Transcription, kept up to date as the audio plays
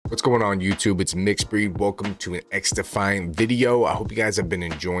What's going on YouTube? It's Mixbreed. Welcome to an XDEFIANT video. I hope you guys have been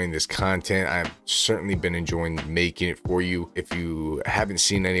enjoying this content. I've certainly been enjoying making it for you. If you haven't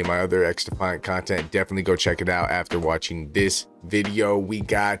seen any of my other XDEFIANT content, definitely go check it out after watching this video. We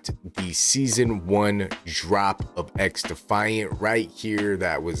got the season 1 drop of XDEFIANT right here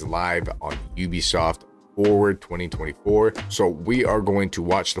that was live on UBISOFT Forward 2024. So we are going to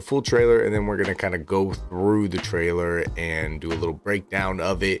watch the full trailer, and then we're going to kind of go through the trailer and do a little breakdown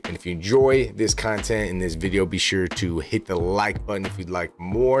of it. And if you enjoy this content in this video, be sure to hit the like button if you'd like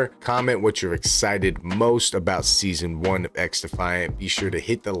more. Comment what you're excited most about season 1 of XDEFIANT. Be sure to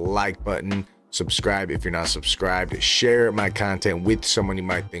hit the like button. Subscribe if you're not subscribed. Share my content with someone you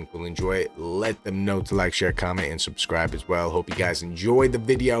might think will enjoy it. Let them know to like, share, comment, and subscribe as well. Hope you guys enjoy the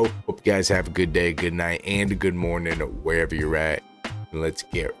video. Hope you guys have a good day, good night, and a good morning wherever you're at. And let's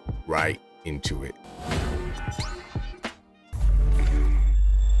get right into it.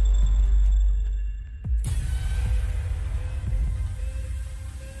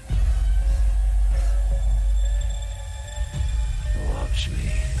 Watch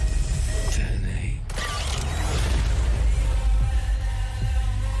me.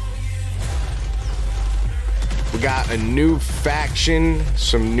 We got a new faction,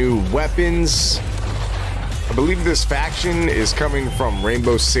 some new weapons. I believe this faction is coming from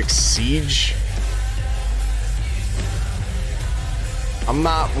Rainbow Six Siege. I'm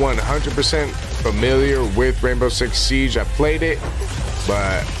not 100% familiar with Rainbow Six Siege. I played it,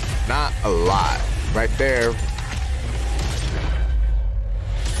 but not a lot. Right there.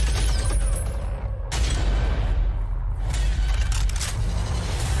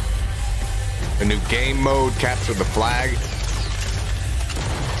 A new game mode, capture the flag.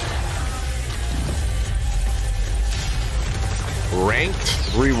 Ranked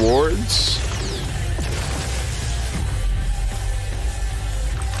rewards.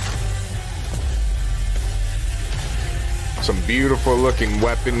 Some beautiful looking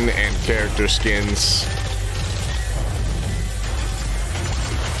weapon and character skins.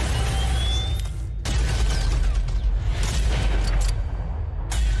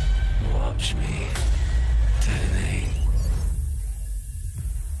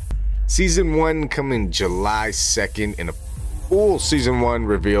 Season 1 coming July 2nd, and a full Season 1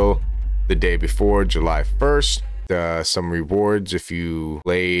 reveal the day before, July 1st. Some rewards. If you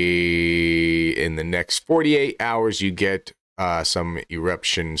play in the next 48 hours, you get some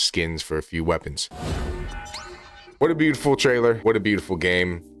eruption skins for a few weapons. What a beautiful trailer. What a beautiful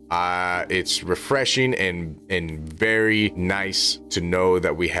game. It's refreshing and very nice to know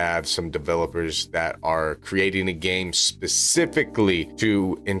that we have some developers that are creating a game specifically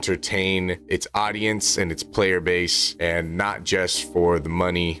to entertain its audience and its player base, and not just for the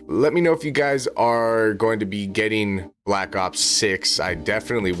money. Let me know if you guys are going to be getting Black Ops 6. I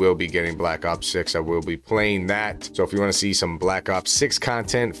definitely will be getting Black Ops 6. I will be playing that. So if you want to see some Black Ops 6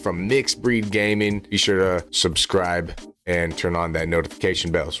 content from Mixbreed Gaming, be sure to subscribe and turn on that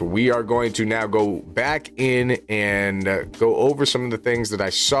notification bell. So we are going to now go back in and go over some of the things that I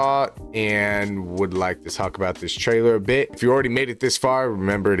saw and would like to talk about this trailer a bit. If you already made it this far,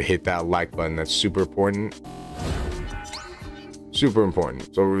 remember to hit that like button. That's super important. Super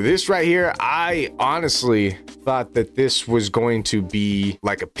important. So this right here, I honestly thought that this was going to be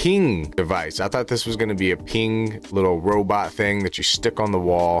like a ping device. I thought this was going to be a ping little robot thing that you stick on the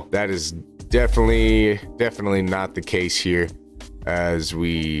wall. That is definitely not the case here, as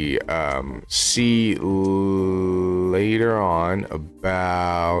we see later on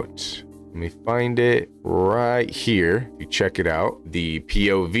about, let me find it right here. If you check it out, the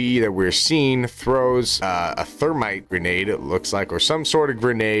POV that we're seeing throws a thermite grenade, it looks like, or some sort of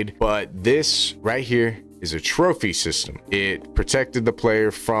grenade. But this right here is a trophy system. It protected the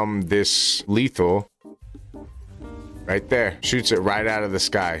player from this lethal. Right there, shoots it right out of the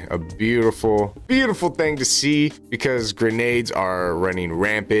sky. A beautiful, beautiful thing to see, because grenades are running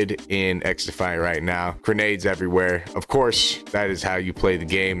rampant in XDEFIANT right now. Grenades everywhere. Of course, that is how you play the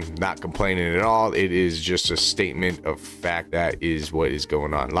game. Not complaining at all. It is just a statement of fact. That is what is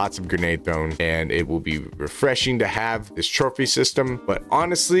going on. Lots of grenade thrown, and it will be refreshing to have this trophy system. But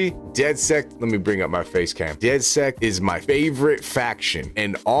honestly, DedSec, let me bring up my face cam. DedSec is my favorite faction,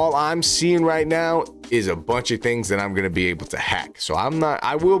 and all I'm seeing right now is a bunch of things that I'm going to be able to hack. So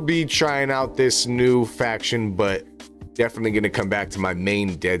I will be trying out this new faction, but definitely going to come back to my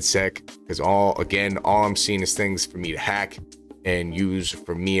main DedSec, because all I'm seeing is things for me to hack and use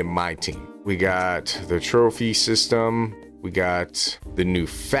for me and my team. We got the trophy system. We got the new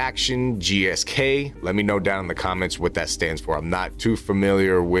faction, GSK. Let me know down in the comments what that stands for. I'm not too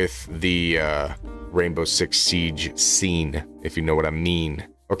familiar with the Rainbow Six Siege scene, if you know what I mean.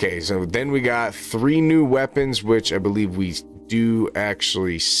 Okay, so then we got 3 new weapons, which I believe we do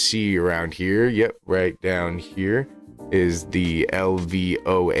actually see around here. Yep, right down here is the LVOAC,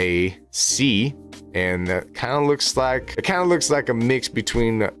 and that kind of looks like a mix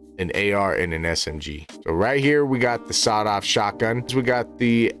between an AR and an SMG. So right here we got the sawed-off shotgun. We got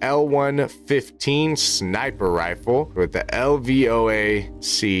the L115 sniper rifle with the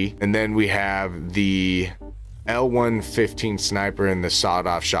LVOAC, and then we have the L115 sniper and the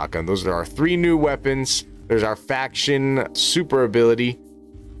sawed-off shotgun. Those are our 3 new weapons. There's our faction super ability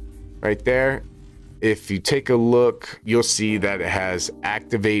right there. If you take a look, you'll see that it has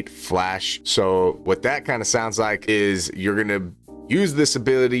activate flash. So what that kind of sounds like is you're gonna use this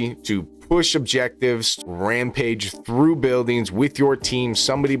ability to push objectives, rampage through buildings with your team,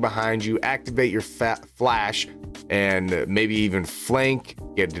 somebody behind you, activate your flash, and maybe even flank,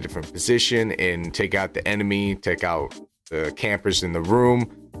 get a different position and take out the enemy, take out the campers in the room,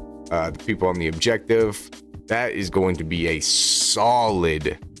 the people on the objective. That is going to be a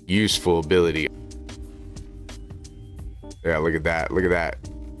solid, useful ability. Yeah, look at that. Look at that.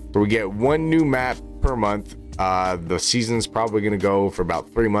 So we get 1 new map per month. The season's probably going to go for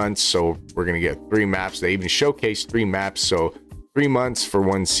about 3 months. So we're going to get 3 maps. They even showcase 3 maps. So 3 months for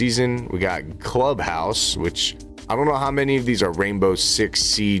 1 season. We got Clubhouse, which I don't know how many of these are Rainbow Six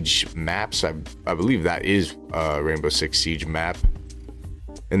Siege maps. I believe that is a Rainbow Six Siege map.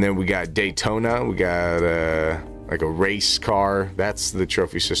 And then we got Daytona. We got like a race car. That's the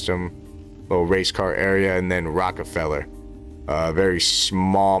trophy system. Little race car area. And then Rockefeller. Very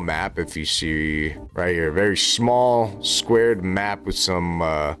small map, if you see right here, very small squared map with some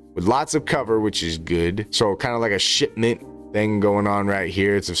with lots of cover, which is good. So kind of like a shipment thing going on right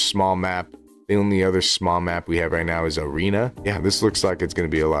here. It's a small map. The only other small map we have right now is Arena. Yeah, this looks like it's going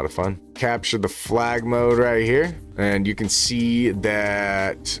to be a lot of fun. Capture the flag mode right here, and you can see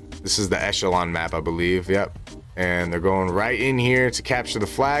that this is the echelon map, I believe. Yep, and they're going right in here to capture the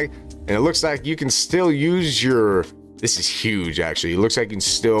flag, and it looks like you can still use your This is huge, actually. It looks like you can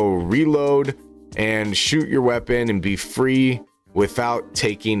still reload and shoot your weapon and be free without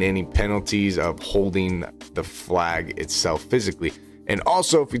taking any penalties of holding the flag itself physically. And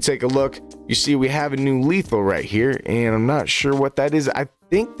also, if you take a look, you see we have a new lethal right here, and I'm not sure what that is. I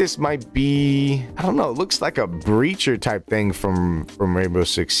think this might be, I don't know, it looks like a breacher type thing from Rainbow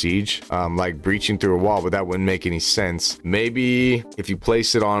Six Siege, like breaching through a wall, but that wouldn't make any sense. Maybe if you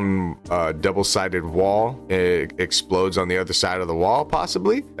place it on a double-sided wall, it explodes on the other side of the wall,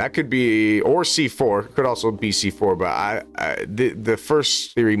 possibly. That could be, or C4, could also be C4, but the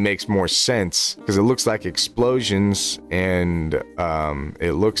first theory makes more sense because it looks like explosions, and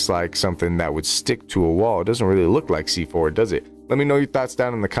it looks like something that would stick to a wall. It doesn't really look like C4, does it? Let me know your thoughts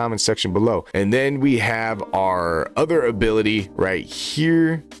down in the comment section below. And then we have our other ability right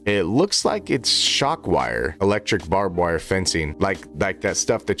here. It looks like it's shock wire, electric barbed wire fencing, like that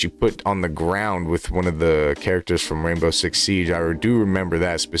stuff that you put on the ground with one of the characters from Rainbow Six Siege. I do remember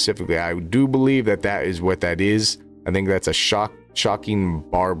that specifically. I do believe that that is what that is. I think that's a shocking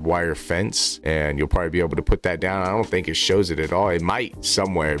barbed wire fence, and you'll probably be able to put that down. I don't think it shows it at all. It might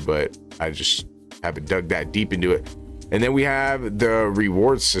somewhere, but I just haven't dug that deep into it. And then we have the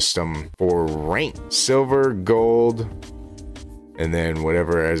reward system for rank: silver, gold, and then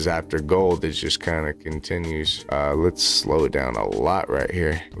whatever is after gold is just kind of continues. Let's slow it down a lot right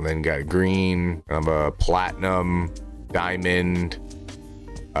here. And then got green, platinum, diamond,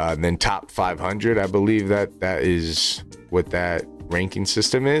 and then top 500. I believe that is what that ranking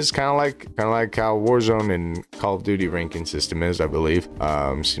system is, kind of like how Warzone and Call of Duty ranking system is, I believe.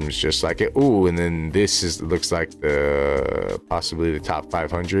 Seems just like it. Ooh, and then this looks like the possibly the top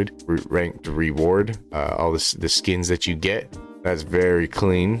 500 ranked reward. All the skins that you get. That's very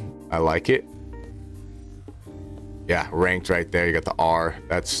clean. I like it. Yeah, ranked right there. You got the R.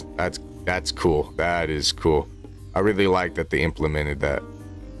 That's cool. That is cool. I really like that they implemented that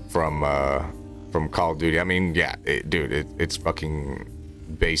from Call of Duty. I mean, yeah, dude, it's fucking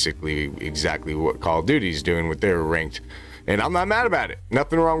basically exactly what Call of Duty is doing with their ranked, and I'm not mad about it.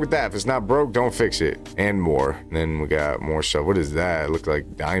 Nothing wrong with that. If it's not broke, don't fix it. And more. And then we got more stuff. What is that? It looked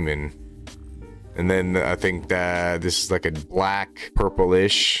like diamond. And then I think that this is like a black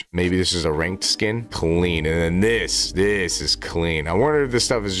purplish. Maybe this is a ranked skin. Clean. And then this is clean. I wonder if this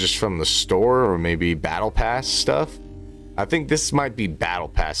stuff is just from the store or maybe battle pass stuff. I think this might be battle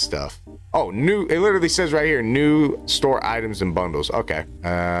pass stuff. Oh, new, it literally says right here, new store items and bundles. Okay,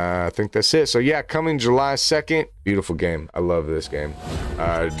 I think that's it. So yeah, coming July 2nd. Beautiful game. I love this game.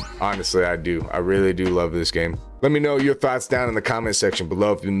 Honestly, I do. I really do love this game. Let me know your thoughts down in the comment section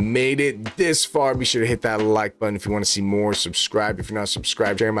below. If you made it this far, be sure to hit that like button. If you want to see more, subscribe. If you're not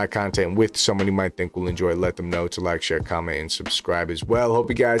subscribed, share my content with someone you might think will enjoy. Let them know to like, share, comment, and subscribe as well. Hope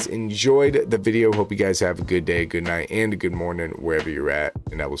you guys enjoyed the video. Hope you guys have a good day, good night, and a good morning wherever you're at.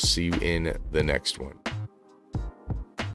 And I will see you in the next one.